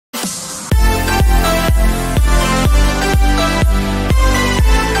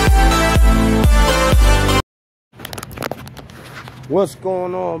What's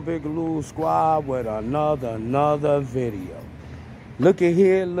going on, Big Lou Squad, with another video. Look at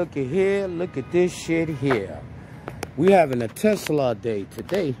here, look at here, look at this shit here. We having a Tesla day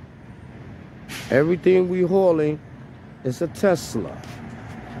today. Everything we hauling is a Tesla.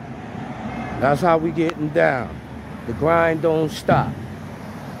 That's how we getting down. The grind don't stop.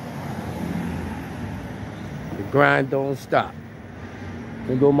 The grind don't stop.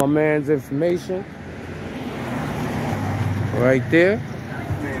 There go my man's information. Right there.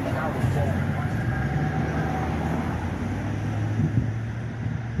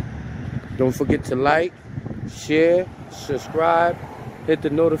 Don't forget to like, share, subscribe, hit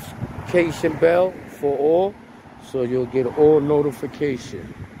the notification bell for all, so you'll get all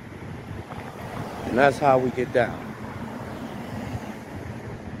notification. And that's how we get down.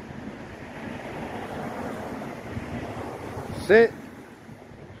 That's it.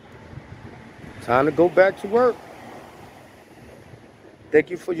 Time to go back to work. Thank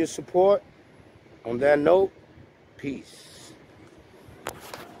you for your support. On that note, peace.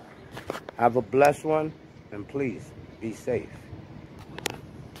 Have a blessed one, and please be safe.